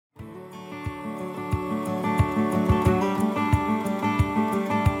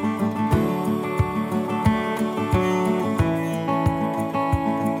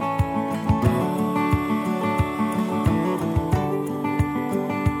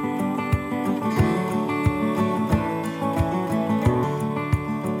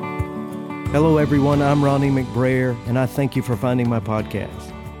Hello everyone, I'm Ronnie McBrayer, and I thank you for finding my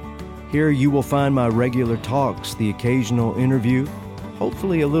podcast. Here you will find my regular talks, the occasional interview,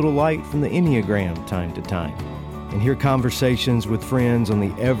 hopefully a little light from the Enneagram time to time, and hear conversations with friends on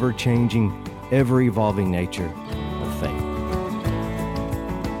the ever-changing, ever-evolving nature of faith.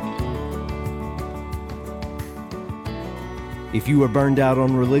 If you are burned out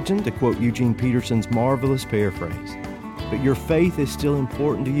on religion, to quote Eugene Peterson's marvelous paraphrase, but your faith is still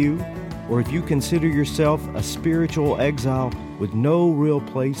important to you, or if you consider yourself a spiritual exile with no real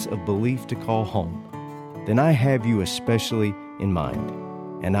place of belief to call home, then I have you especially in mind,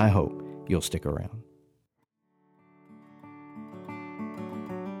 and I hope you'll stick around.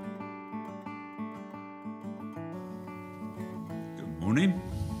 Good morning.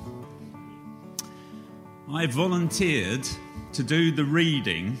 I volunteered to do the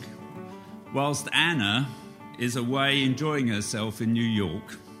reading whilst Anna is away enjoying herself in New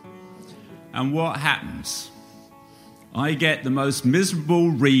York. And what happens? I get the most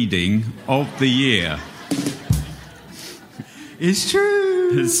miserable reading of the year. It's true.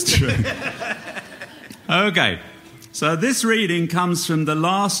 It's true. Okay, so this reading comes from the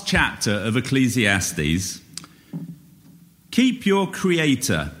last chapter of Ecclesiastes. Keep your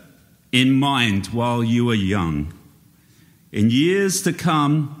Creator in mind while you are young. In years to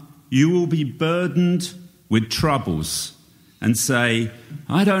come, you will be burdened with troubles and say,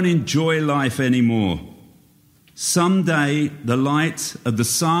 I don't enjoy life anymore. Someday the light of the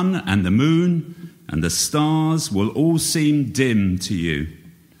sun and the moon and the stars will all seem dim to you.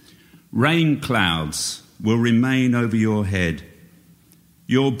 Rain clouds will remain over your head.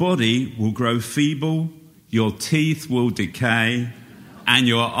 Your body will grow feeble, your teeth will decay, and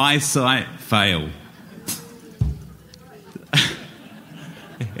your eyesight fail.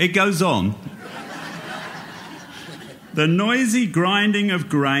 It goes on. The noisy grinding of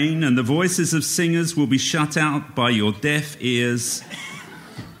grain and the voices of singers will be shut out by your deaf ears.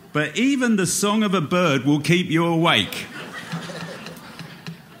 But even the song of a bird will keep you awake.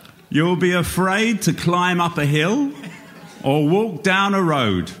 You'll be afraid to climb up a hill or walk down a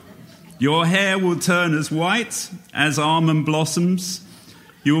road. Your hair will turn as white as almond blossoms.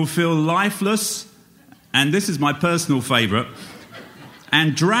 You will feel lifeless, and this is my personal favourite,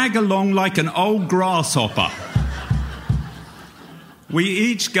 and drag along like an old grasshopper. We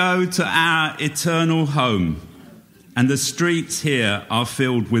each go to our eternal home, and the streets here are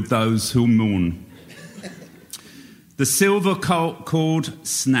filled with those who mourn. The silver cord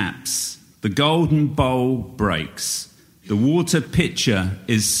snaps, the golden bowl breaks, the water pitcher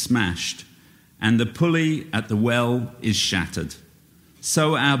is smashed, and the pulley at the well is shattered.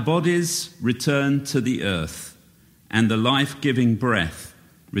 So our bodies return to the earth, and the life-giving breath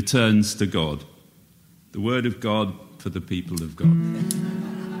returns to God. The word of God for the people of God.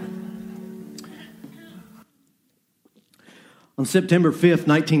 On September 5th,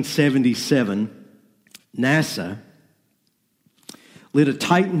 1977, NASA lit a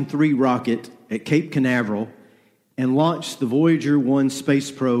Titan III rocket at Cape Canaveral and launched the Voyager 1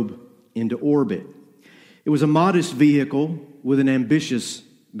 space probe into orbit. It was a modest vehicle with an ambitious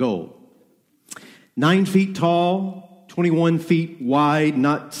goal. 9 feet tall, 21 feet wide,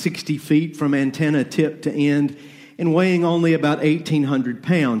 not 60 feet from antenna tip to end, and weighing only about 1,800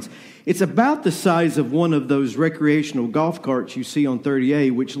 pounds. It's about the size of one of those recreational golf carts you see on 30A,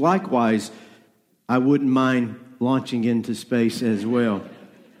 which likewise I wouldn't mind launching into space as well.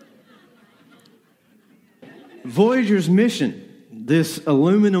 Voyager's mission, this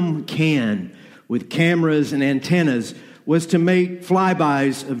aluminum can with cameras and antennas, was to make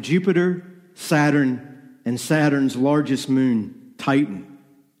flybys of Jupiter, Saturn, and Saturn's largest moon, Titan.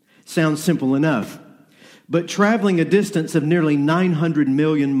 Sounds simple enough. But traveling a distance of nearly 900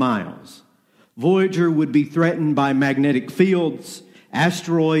 million miles, Voyager would be threatened by magnetic fields,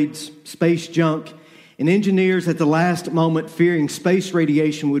 asteroids, space junk, and engineers at the last moment fearing space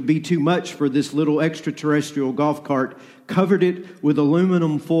radiation would be too much for this little extraterrestrial golf cart, covered it with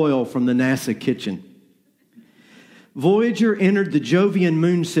aluminum foil from the NASA kitchen. Voyager entered the Jovian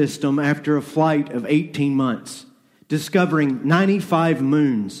moon system after a flight of 18 months, discovering 95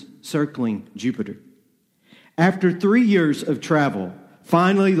 moons circling Jupiter. After 3 years of travel,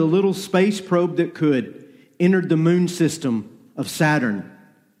 finally the little space probe that could entered the moon system of Saturn.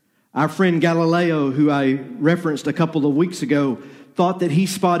 Our friend Galileo, who I referenced a couple of weeks ago, thought that he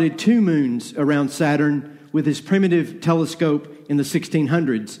spotted 2 moons around Saturn with his primitive telescope in the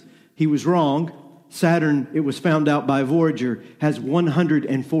 1600s. He was wrong. Saturn, it was found out by Voyager, has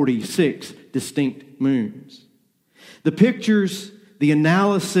 146 distinct moons. The pictures the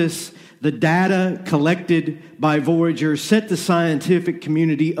analysis, the data collected by Voyager set the scientific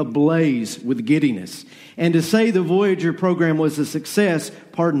community ablaze with giddiness. And to say the Voyager program was a success,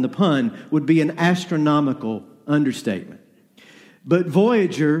 pardon the pun, would be an astronomical understatement. But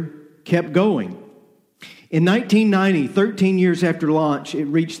Voyager kept going. In 1990, 13 years after launch, it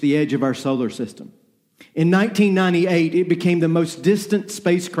reached the edge of our solar system. In 1998, it became the most distant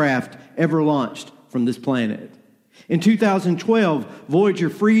spacecraft ever launched from this planet. In 2012, Voyager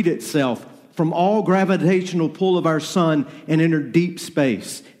freed itself from all gravitational pull of our sun and entered deep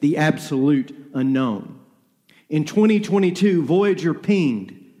space, the absolute unknown. In 2022, Voyager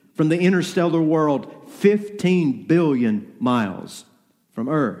pinged from the interstellar world 15 billion miles from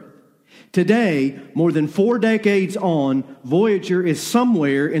Earth. Today, more than 4 decades on, Voyager is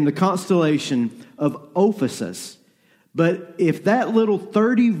somewhere in the constellation of Ophiuchus. But if that little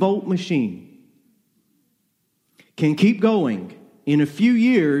 30-volt machine can keep going, in a few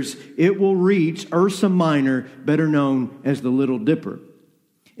years, it will reach Ursa Minor, better known as the Little Dipper.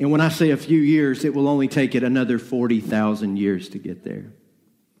 And when I say a few years, it will only take it another 40,000 years to get there.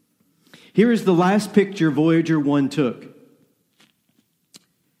 Here is the last picture Voyager 1 took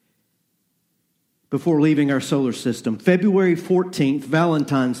before leaving our solar system. February 14th,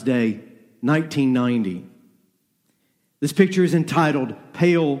 Valentine's Day, 1990. This picture is entitled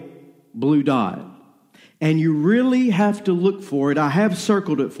Pale Blue Dot. And you really have to look for it. I have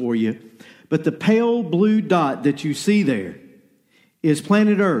circled it for you. But the pale blue dot that you see there is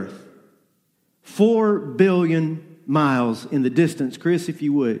planet Earth. 4 billion miles in the distance. Chris, if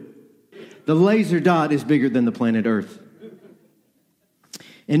you would. The laser dot is bigger than the planet Earth.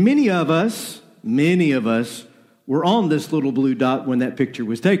 And many of us were on this little blue dot when that picture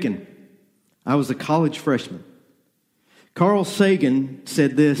was taken. I was a college freshman. Carl Sagan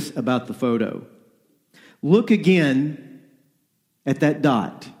said this about the photo. Look again at that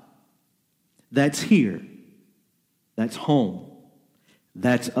dot. That's here. That's home.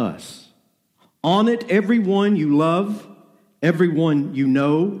 That's us. On it, everyone you love, everyone you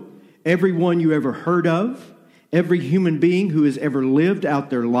know, everyone you ever heard of, every human being who has ever lived out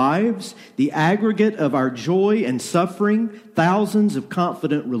their lives, the aggregate of our joy and suffering, thousands of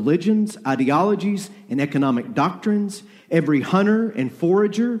confident religions, ideologies, and economic doctrines, every hunter and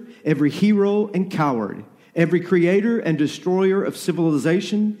forager, every hero and coward, every creator and destroyer of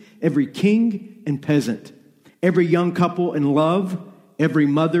civilization, every king and peasant, every young couple in love, every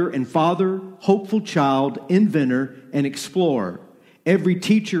mother and father, hopeful child, inventor, and explorer, every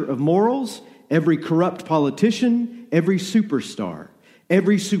teacher of morals, every corrupt politician, every superstar,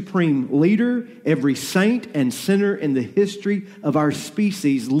 every supreme leader, every saint and sinner in the history of our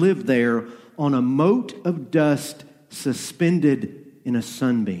species lived there on a mote of dust suspended in a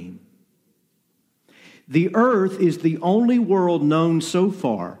sunbeam. The earth is the only world known so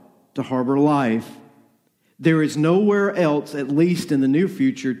far to harbor life. There is nowhere else, at least in the near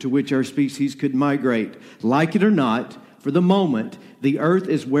future, to which our species could migrate. Like it or not, for the moment, the earth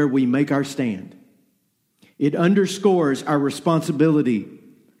is where we make our stand. It underscores our responsibility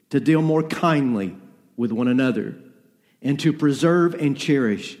to deal more kindly with one another and to preserve and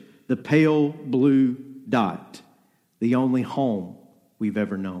cherish the pale blue dot, the only home we've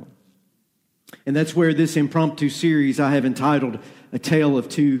ever known. And that's where this impromptu series I have entitled A Tale of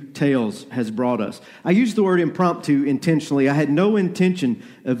Two Tales has brought us. I use the word impromptu intentionally. I had no intention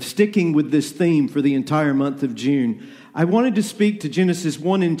of sticking with this theme for the entire month of June. I wanted to speak to Genesis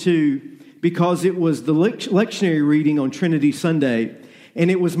 1 and 2 because it was the lectionary reading on Trinity Sunday, and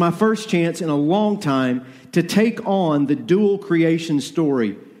it was my first chance in a long time to take on the dual creation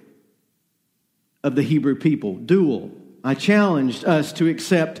story of the Hebrew people. Dual. I challenged us to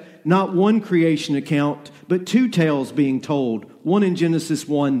accept not one creation account, but two tales being told, one in Genesis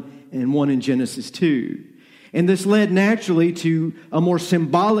 1 and one in Genesis 2. And this led naturally to a more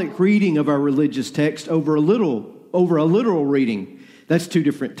symbolic reading of our religious text over a literal reading. That's two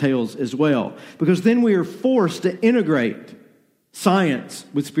different tales as well. Because then we are forced to integrate science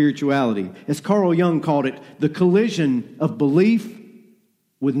with spirituality. As Carl Jung called it, the collision of belief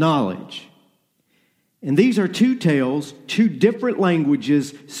with knowledge. And these are two tales, two different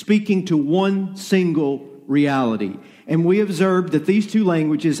languages speaking to one single reality. And we observed that these two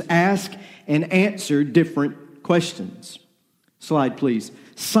languages ask and answer different questions. Slide, please.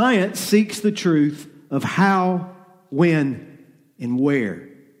 Science seeks the truth of how, when, and where.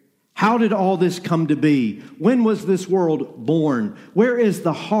 How did all this come to be? When was this world born? Where is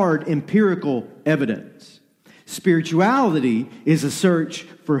the hard empirical evidence? Spirituality is a search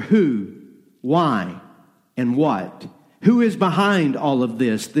for who, why, and what. Who is behind all of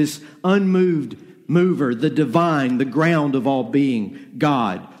this unmoved mover, the divine, the ground of all being,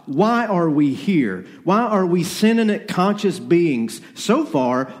 God. Why are we here? Why are we sentient, conscious beings so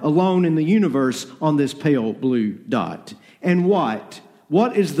far alone in the universe on this pale blue dot? And what?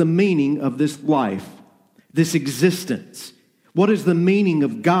 What is the meaning of this life, this existence? What is the meaning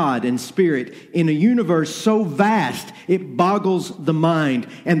of God and spirit in a universe so vast it boggles the mind,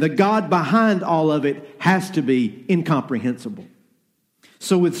 and the God behind all of it has to be incomprehensible?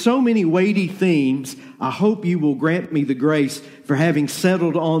 So with so many weighty themes, I hope you will grant me the grace for having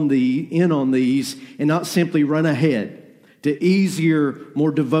settled on these and not simply run ahead to easier,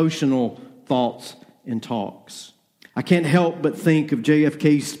 more devotional thoughts and talks. I can't help but think of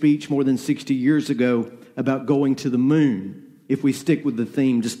JFK's speech more than 60 years ago about going to the moon, if we stick with the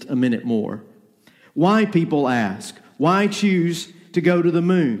theme just a minute more. Why, people ask, why choose to go to the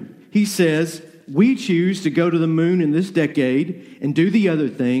moon? He says, we choose to go to the moon in this decade and do the other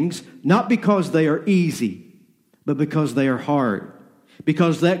things, not because they are easy, but because they are hard.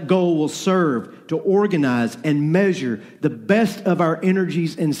 Because that goal will serve to organize and measure the best of our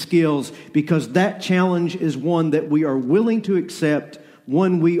energies and skills, because that challenge is one that we are willing to accept,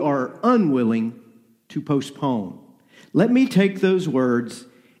 one we are unwilling to postpone. Let me take those words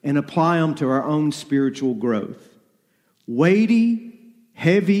and apply them to our own spiritual growth. Weighty,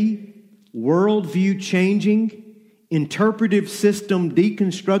 heavy, worldview changing, interpretive system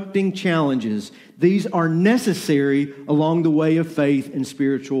deconstructing challenges. These are necessary along the way of faith and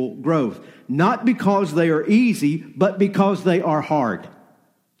spiritual growth. Not because they are easy, but because they are hard.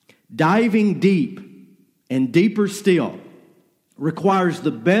 Diving deep and deeper still requires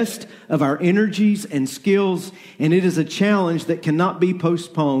the best of our energies and skills, and it is a challenge that cannot be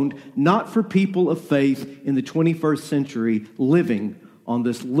postponed, not for people of faith in the 21st century living on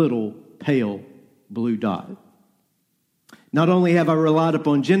this little pale blue dot. Not only have I relied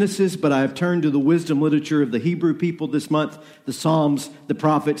upon Genesis, but I have turned to the wisdom literature of the Hebrew people this month, the Psalms, the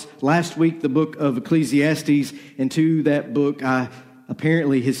prophets, last week the book of Ecclesiastes, and to that book I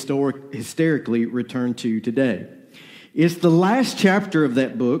apparently hysterically returned to today. It's the last chapter of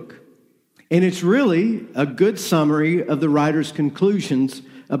that book, and it's really a good summary of the writer's conclusions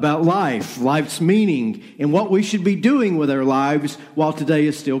about life, life's meaning, and what we should be doing with our lives while today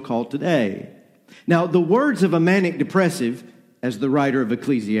is still called today. Now, the words of a manic depressive, as the writer of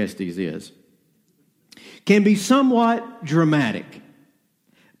Ecclesiastes is, can be somewhat dramatic,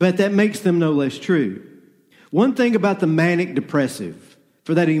 but that makes them no less true. One thing about the manic depressive,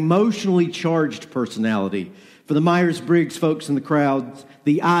 for that emotionally charged personality, for the Myers-Briggs folks in the crowd,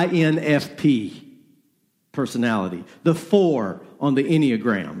 the INFP personality, the 4 on the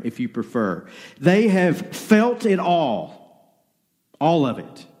Enneagram, if you prefer. They have felt it all of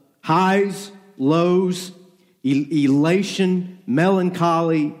it. Highs, lows, elation,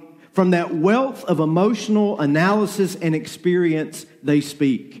 melancholy. From that wealth of emotional analysis and experience, they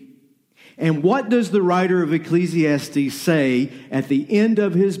speak. And what does the writer of Ecclesiastes say at the end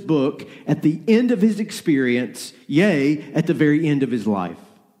of his book, at the end of his experience, yea, at the very end of his life?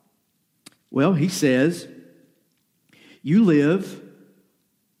 Well, he says, you live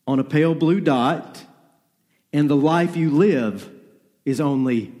on a pale blue dot, and the life you live is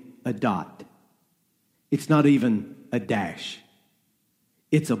only a dot. It's not even a dash.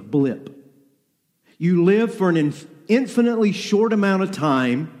 It's a blip. You live for an infinitely short amount of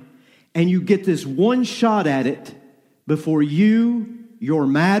time, and you get this one shot at it before you, your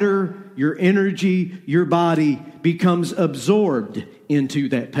matter, your energy, your body becomes absorbed into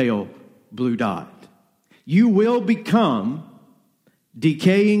that pale blue dot. You will become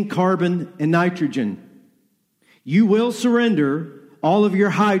decaying carbon and nitrogen. You will surrender all of your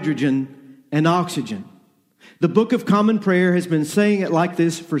hydrogen and oxygen. The Book of Common Prayer has been saying it like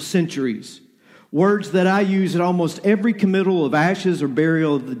this for centuries. Words that I use at almost every committal of ashes or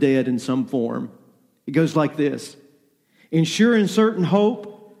burial of the dead in some form. It goes like this. In sure and certain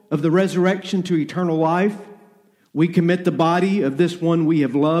hope of the resurrection to eternal life, we commit the body of this one we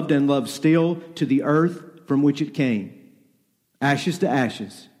have loved and love still to the earth from which it came. Ashes to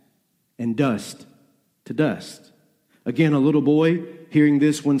ashes and dust to dust. Again, a little boy hearing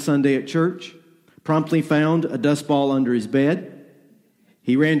this one Sunday at church promptly found a dust ball under his bed.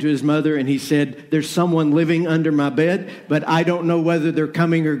 He ran to his mother and he said, there's someone living under my bed, but I don't know whether they're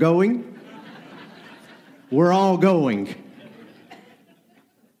coming or going. We're all going.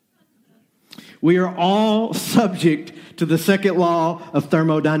 We are all subject to the second law of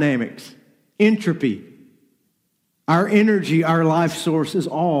thermodynamics. Entropy. Our energy, our life source is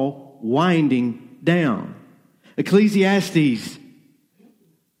all winding down. Ecclesiastes.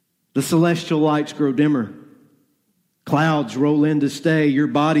 The celestial lights grow dimmer. Clouds roll in to stay. Your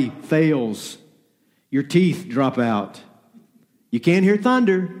body fails. Your teeth drop out. You can't hear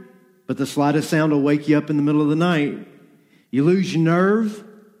thunder, but the slightest sound will wake you up in the middle of the night. You lose your nerve.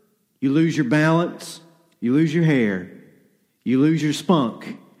 You lose your balance. You lose your hair. You lose your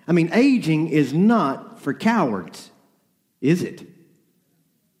spunk. I mean, aging is not for cowards, is it?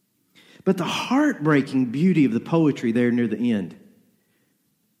 But the heartbreaking beauty of the poetry there near the end.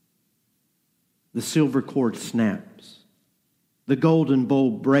 The silver cord snaps. The golden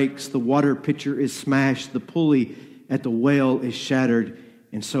bowl breaks. The water pitcher is smashed. The pulley at the well is shattered.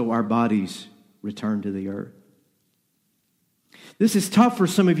 And so our bodies return to the earth. This is tough for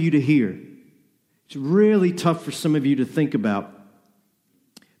some of you to hear. It's really tough for some of you to think about.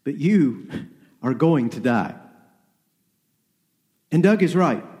 But you are going to die. And Doug is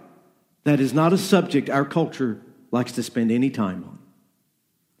right. That is not a subject our culture likes to spend any time on.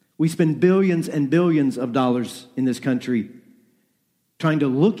 We spend billions and billions of dollars in this country trying to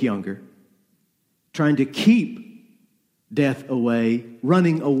look younger, trying to keep death away,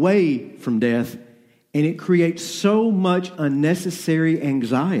 running away from death, and it creates so much unnecessary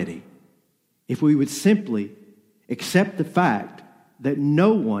anxiety if we would simply accept the fact that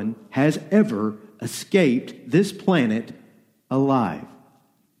no one has ever escaped this planet alive.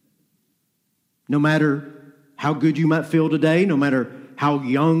 No matter how good you might feel today, no matter how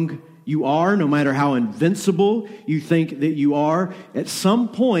young you are, no matter how invincible you think that you are, at some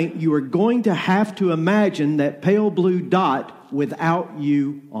point you are going to have to imagine that pale blue dot without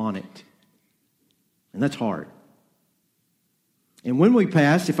you on it. And that's hard. And when we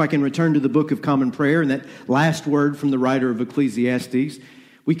pass, if I can return to the Book of Common Prayer and that last word from the writer of Ecclesiastes,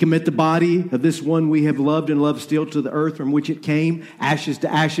 we commit the body of this one we have loved and love still to the earth from which it came, ashes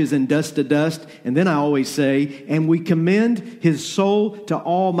to ashes and dust to dust. And then I always say, and we commend his soul to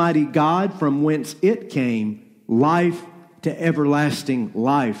Almighty God from whence it came, life to everlasting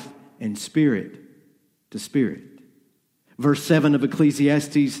life and spirit to spirit. Verse 7 of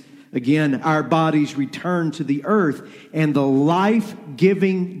Ecclesiastes, again, our bodies return to the earth and the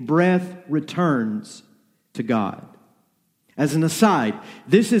life-giving breath returns to God. As an aside,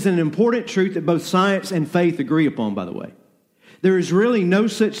 this is an important truth that both science and faith agree upon, by the way. There is really no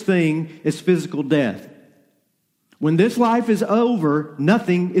such thing as physical death. When this life is over,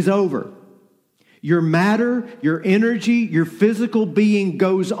 nothing is over. Your matter, your energy, your physical being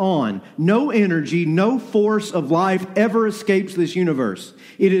goes on. No energy, no force of life ever escapes this universe.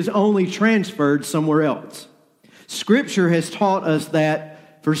 It is only transferred somewhere else. Scripture has taught us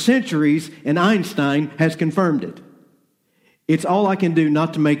that for centuries, and Einstein has confirmed it. It's all I can do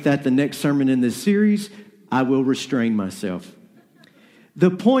not to make that the next sermon in this series. I will restrain myself.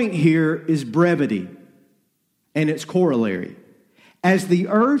 The point here is brevity and its corollary. As the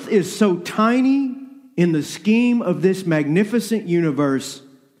earth is so tiny in the scheme of this magnificent universe,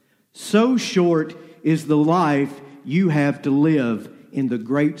 so short is the life you have to live in the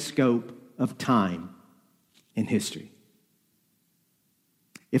great scope of time and history.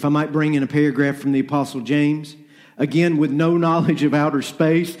 If I might bring in a paragraph from the Apostle James, again, with no knowledge of outer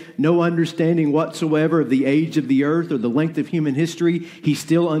space, no understanding whatsoever of the age of the earth or the length of human history, he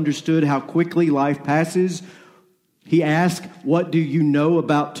still understood how quickly life passes. He asked, "What do you know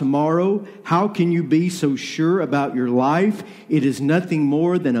about tomorrow? How can you be so sure about your life? It is nothing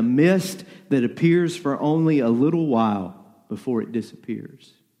more than a mist that appears for only a little while before it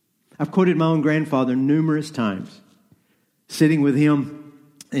disappears." I've quoted my own grandfather numerous times, sitting with him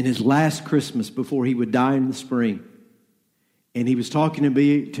in his last Christmas before he would die in the spring. And he was talking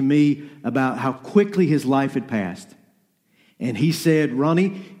to me about how quickly his life had passed. And he said,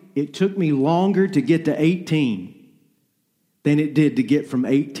 "Ronnie, it took me longer to get to 18 than it did to get from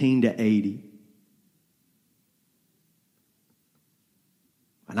 18 to 80.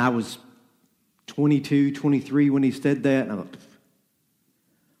 And I was 22, 23 when he said that. And I thought,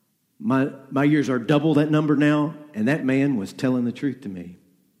 my years are double that number now, and that man was telling the truth to me.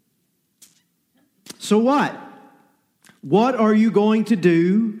 So what? What are you going to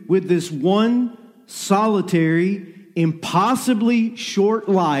do with this one solitary, impossibly short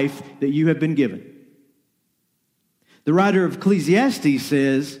life that you have been given? The writer of Ecclesiastes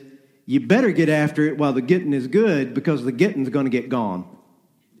says, you better get after it while the getting is good, because the getting's going to get gone.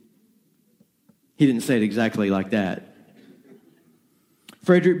 He didn't say it exactly like that.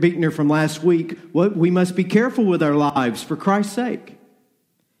 Frederick Buechner from last week, we must be careful with our lives for Christ's sake,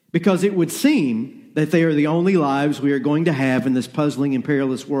 because it would seem that they are the only lives we are going to have in this puzzling and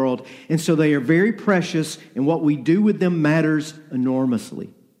perilous world, and so they are very precious, and what we do with them matters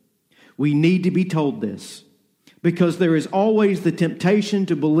enormously. We need to be told this, because there is always the temptation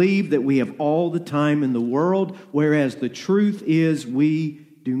to believe that we have all the time in the world, whereas the truth is we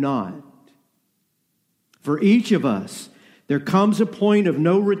do not. For each of us, there comes a point of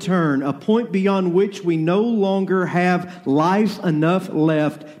no return, a point beyond which we no longer have life enough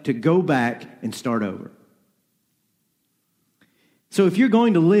left to go back and start over. So if you're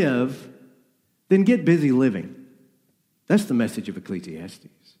going to live, then get busy living. That's the message of Ecclesiastes.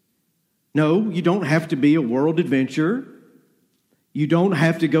 No, you don't have to be a world adventurer. You don't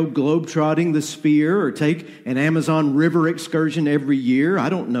have to go globetrotting the sphere or take an Amazon River excursion every year. I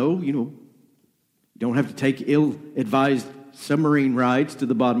don't know, you don't have to take ill-advised submarine rides to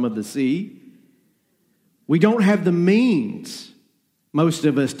the bottom of the sea. We don't have the means, most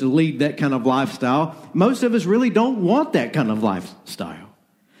of us, to lead that kind of lifestyle. Most of us really don't want that kind of lifestyle.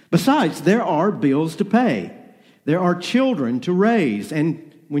 Besides, there are bills to pay. There are children to raise,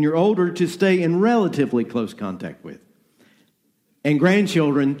 and when you're older, to stay in relatively close contact with. And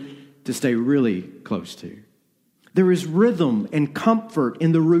grandchildren to stay really close to. There is rhythm and comfort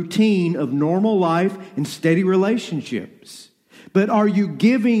in the routine of normal life and steady relationships. But are you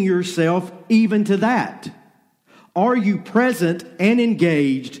giving yourself even to that? Are you present and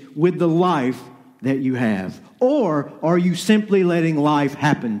engaged with the life that you have? Or are you simply letting life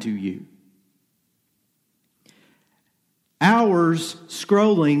happen to you? Hours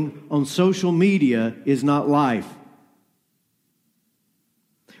scrolling on social media is not life.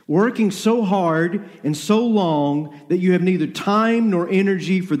 Working so hard and so long that you have neither time nor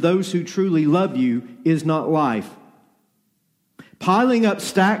energy for those who truly love you is not life. Piling up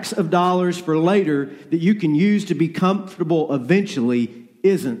stacks of dollars for later that you can use to be comfortable eventually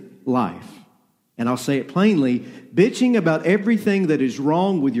isn't life. And I'll say it plainly, bitching about everything that is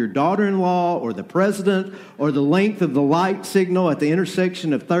wrong with your daughter-in-law or the president or the length of the light signal at the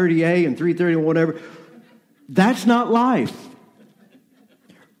intersection of 30A and 330 or whatever, that's not life.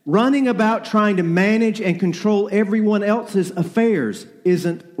 Running about trying to manage and control everyone else's affairs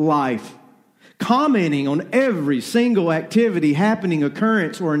isn't life. Commenting on every single activity, happening,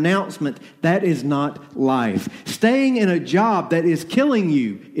 occurrence, or announcement, that is not life. Staying in a job that is killing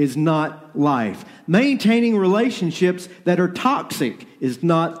you is not life. Maintaining relationships that are toxic is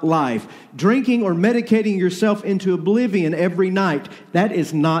not life. Drinking or medicating yourself into oblivion every night, that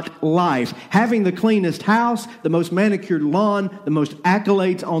is not life. Having the cleanest house, the most manicured lawn, the most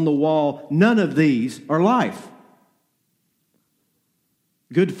accolades on the wall, none of these are life.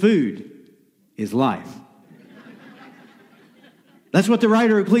 Good food is life. That's what the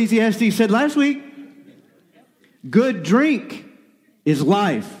writer of Ecclesiastes said last week. Good drink is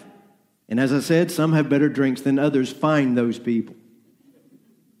life. And as I said, some have better drinks than others. Find those people.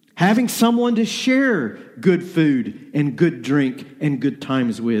 Having someone to share good food and good drink and good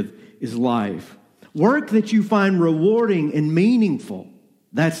times with is life. Work that you find rewarding and meaningful,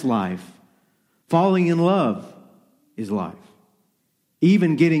 that's life. Falling in love is life.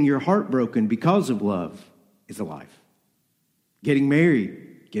 Even getting your heart broken because of love is a life. Getting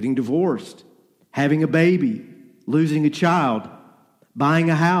married, getting divorced, having a baby, losing a child, buying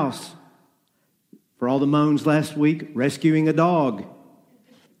a house. For all the moans last week, rescuing a dog,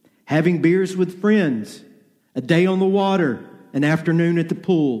 having beers with friends, a day on the water, an afternoon at the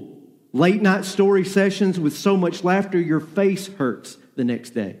pool, late night story sessions with so much laughter your face hurts the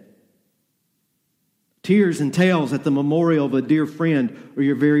next day. Tears and tales at the memorial of a dear friend or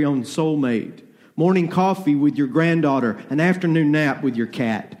your very own soulmate. Morning coffee with your granddaughter, an afternoon nap with your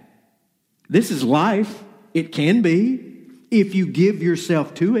cat. This is life. It can be if you give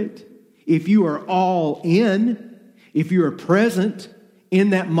yourself to it. If you are all in, if you are present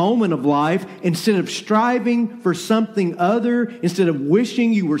in that moment of life, instead of striving for something other, instead of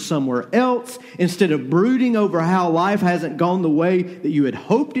wishing you were somewhere else, instead of brooding over how life hasn't gone the way that you had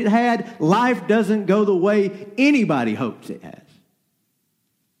hoped it had, life doesn't go the way anybody hopes it has.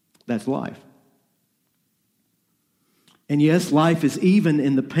 That's life. And yes, life is even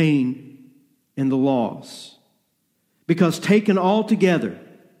in the pain and the loss. Because taken all together,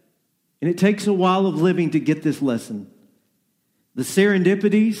 and it takes a while of living to get this lesson, the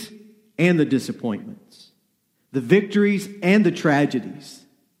serendipities and the disappointments, the victories and the tragedies,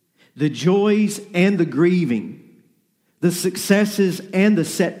 the joys and the grieving, the successes and the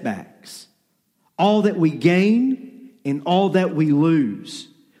setbacks, all that we gain and all that we lose.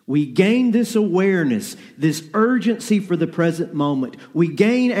 We gain this awareness, this urgency for the present moment. We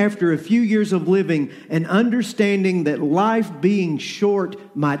gain, after a few years of living, an understanding that life being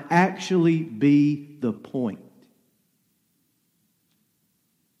short might actually be the point.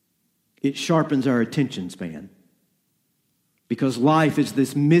 It sharpens our attention span. Because life is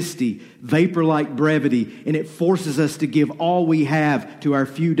this misty, vapor-like brevity, and it forces us to give all we have to our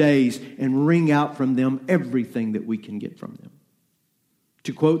few days and wring out from them everything that we can get from them.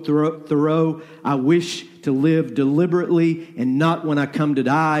 To quote Thoreau, I wish to live deliberately and not when I come to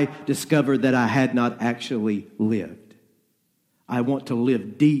die discover that I had not actually lived. I want to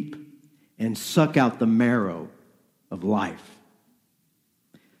live deep and suck out the marrow of life.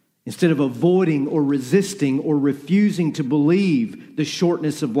 Instead of avoiding or resisting or refusing to believe the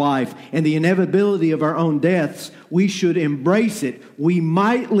shortness of life and the inevitability of our own deaths, we should embrace it. We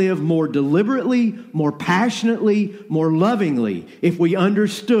might live more deliberately, more passionately, more lovingly if we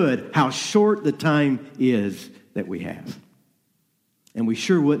understood how short the time is that we have. And we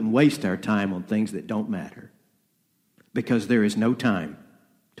sure wouldn't waste our time on things that don't matter, because there is no time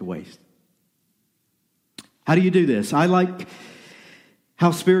to waste. How do you do this? I like how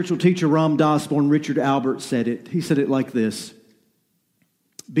spiritual teacher Ram Dass born Richard Albert said it. He said it like this: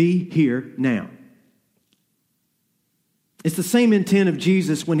 be here now. It's the same intent of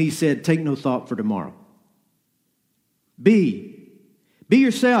Jesus when he said, take no thought for tomorrow. Be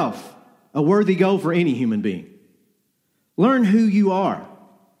yourself, a worthy goal for any human being. Learn who you are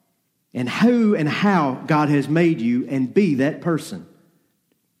and who and how God has made you, and be that person.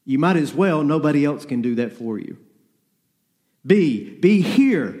 You might as well, nobody else can do that for you. Be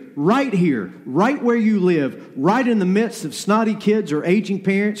here, right where you live, right in the midst of snotty kids or aging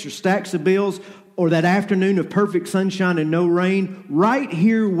parents or stacks of bills or that afternoon of perfect sunshine and no rain, right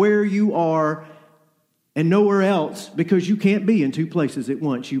here where you are and nowhere else, because you can't be in two places at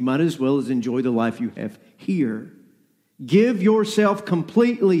once. You might as well as enjoy the life you have here. Give yourself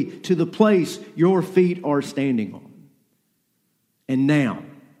completely to the place your feet are standing on. And now,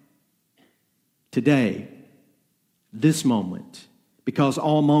 today, this moment, because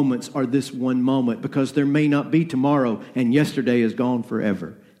all moments are this one moment, because there may not be tomorrow and yesterday is gone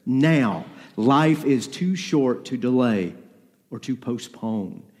forever. Now, life is too short to delay or to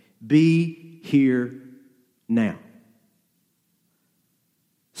postpone. Be here now.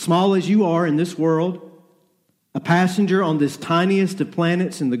 Small as you are in this world, a passenger on this tiniest of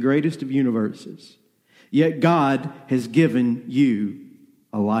planets and the greatest of universes, yet God has given you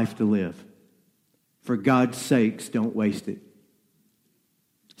a life to live. For God's sakes, don't waste it.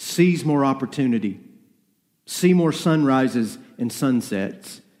 Seize more opportunity. See more sunrises and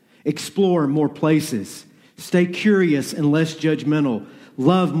sunsets. Explore more places. Stay curious and less judgmental.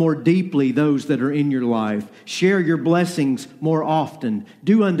 Love more deeply those that are in your life. Share your blessings more often.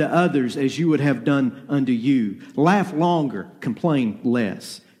 Do unto others as you would have done unto you. Laugh longer. Complain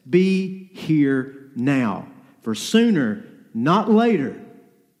less. Be here now. For sooner, not later,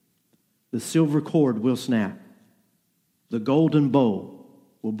 the silver cord will snap. The golden bowl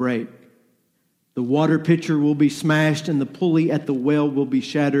will break. The water pitcher will be smashed, and the pulley at the well will be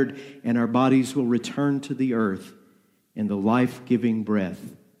shattered, and our bodies will return to the earth, and the life-giving breath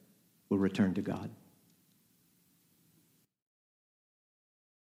will return to God.